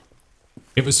platform.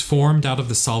 It was formed out of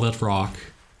the solid rock,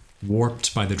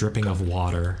 warped by the dripping of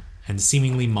water, and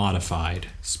seemingly modified,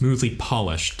 smoothly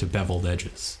polished to beveled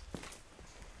edges.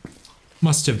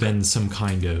 Must have been some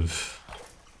kind of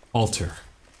altar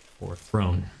or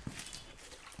throne.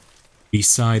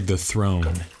 Beside the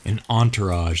throne, an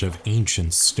entourage of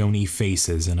ancient stony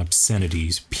faces and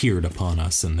obscenities peered upon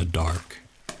us in the dark.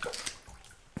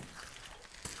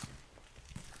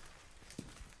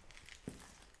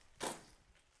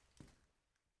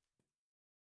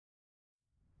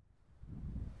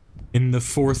 In the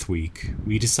fourth week,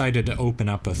 we decided to open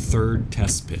up a third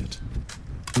test pit.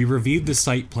 We reviewed the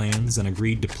site plans and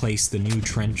agreed to place the new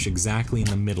trench exactly in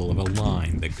the middle of a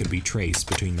line that could be traced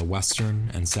between the western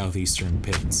and southeastern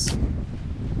pits.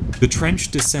 The trench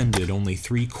descended only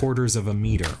 3/4 of a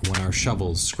meter when our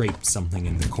shovels scraped something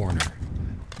in the corner.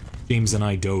 James and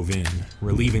I dove in,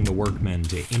 relieving the workmen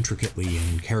to intricately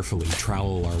and carefully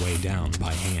trowel our way down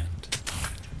by hand.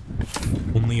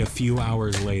 Only a few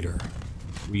hours later,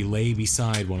 we lay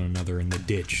beside one another in the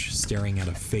ditch, staring at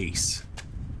a face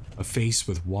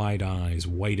with wide eyes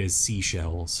white as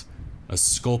seashells, a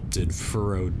sculpted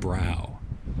furrowed brow,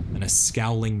 and a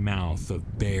scowling mouth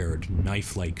of bared,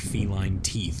 knife-like feline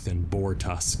teeth and boar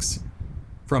tusks.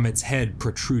 From its head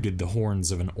protruded the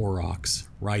horns of an aurochs,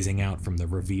 rising out from the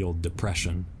revealed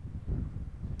depression.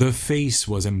 The face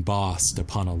was embossed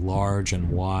upon a large and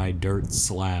wide dirt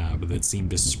slab that seemed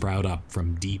to sprout up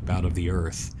from deep out of the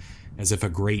earth, as if a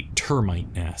great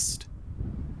termite nest.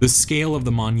 The scale of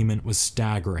the monument was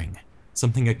staggering,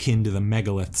 something akin to the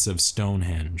megaliths of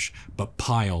Stonehenge, but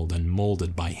piled and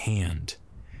molded by hand.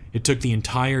 It took the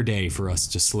entire day for us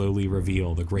to slowly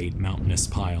reveal the great mountainous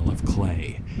pile of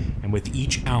clay, and with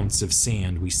each ounce of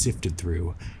sand we sifted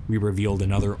through, we revealed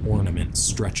another ornament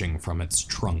stretching from its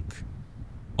trunk.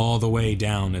 All the way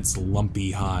down its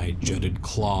lumpy hide jutted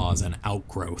claws and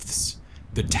outgrowths,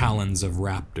 the talons of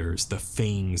raptors, the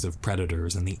fangs of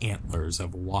predators, and the antlers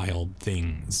of wild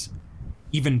things.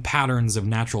 Even patterns of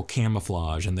natural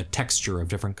camouflage and the texture of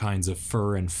different kinds of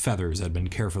fur and feathers had been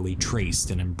carefully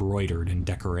traced and embroidered in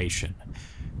decoration.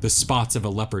 The spots of a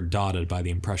leopard dotted by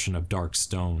the impression of dark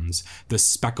stones, the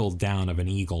speckled down of an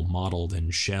eagle mottled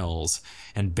in shells,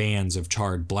 and bands of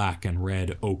charred black and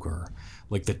red ochre,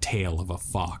 like the tail of a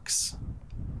fox.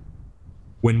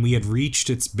 When we had reached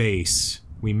its base,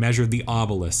 we measured the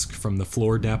obelisk from the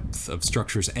floor depth of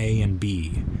structures A and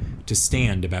B to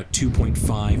stand about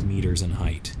 2.5 meters in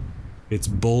height. Its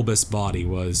bulbous body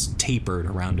was tapered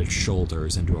around its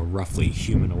shoulders into a roughly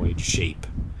humanoid shape,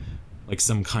 like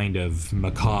some kind of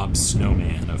macabre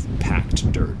snowman of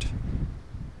packed dirt.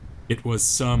 It was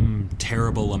some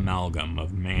terrible amalgam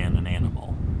of man and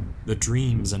animal, the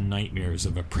dreams and nightmares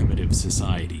of a primitive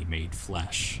society made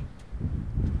flesh.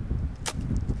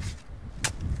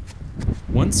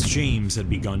 Once James had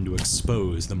begun to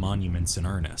expose the monuments in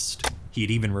earnest, he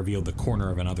had even revealed the corner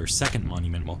of another second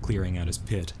monument while clearing out his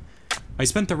pit. I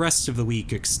spent the rest of the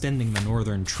week extending the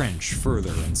northern trench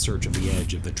further in search of the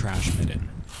edge of the trash midden,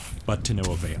 but to no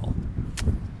avail.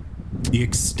 The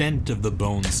extent of the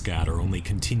bone scatter only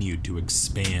continued to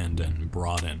expand and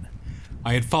broaden.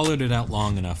 I had followed it out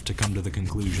long enough to come to the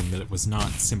conclusion that it was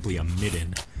not simply a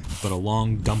midden, but a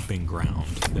long dumping ground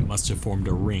that must have formed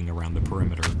a ring around the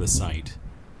perimeter of the site.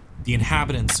 The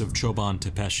inhabitants of Choban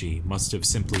Tepeshi must have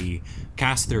simply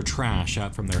cast their trash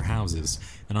out from their houses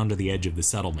and onto the edge of the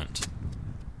settlement.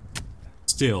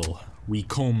 Still, we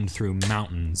combed through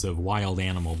mountains of wild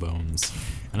animal bones,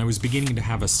 and I was beginning to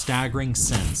have a staggering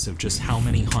sense of just how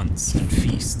many hunts and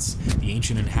feasts the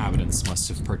ancient inhabitants must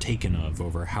have partaken of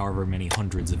over however many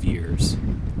hundreds of years.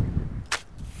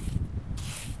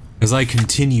 As I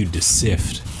continued to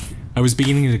sift, I was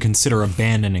beginning to consider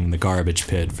abandoning the garbage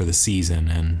pit for the season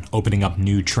and opening up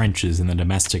new trenches in the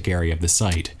domestic area of the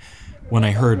site, when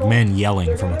I heard men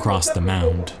yelling from across the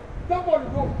mound.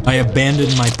 I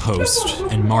abandoned my post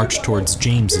and marched towards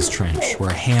James's trench, where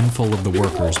a handful of the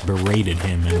workers berated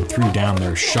him and threw down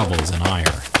their shovels and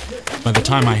ire. By the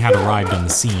time I had arrived on the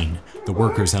scene, the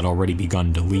workers had already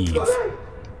begun to leave.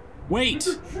 "Wait!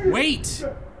 Wait!"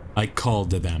 I called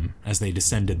to them as they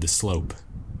descended the slope.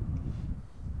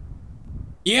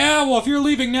 "Yeah, well, if you're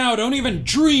leaving now, don't even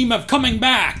dream of coming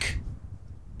back!"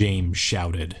 James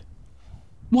shouted.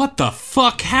 "What the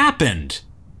fuck happened?"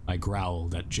 I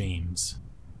growled at James.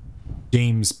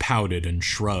 James pouted and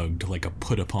shrugged like a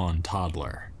put-upon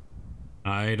toddler.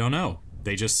 "I don't know.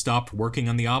 They just stopped working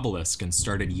on the obelisk and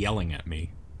started yelling at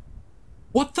me."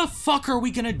 "What the fuck are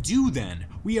we gonna do then?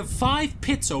 We have 5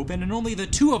 pits open and only the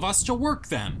 2 of us to work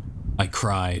them!" I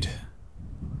cried.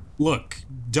 "Look,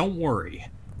 don't worry.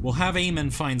 We'll have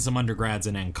Eamon find some undergrads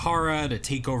in Ankara to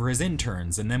take over his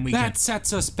interns, and then That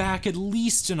sets us back at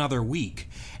least another week.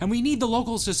 And we need the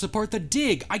locals to support the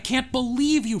dig. I can't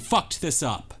believe you fucked this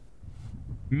up."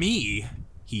 "Me?"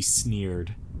 he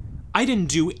sneered. "I didn't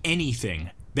do anything.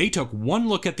 They took one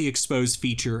look at the exposed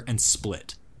feature and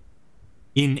split."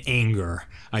 In anger,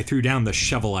 I threw down the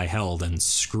shovel I held and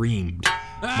screamed,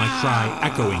 my cry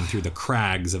echoing through the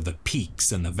crags of the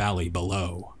peaks and the valley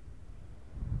below.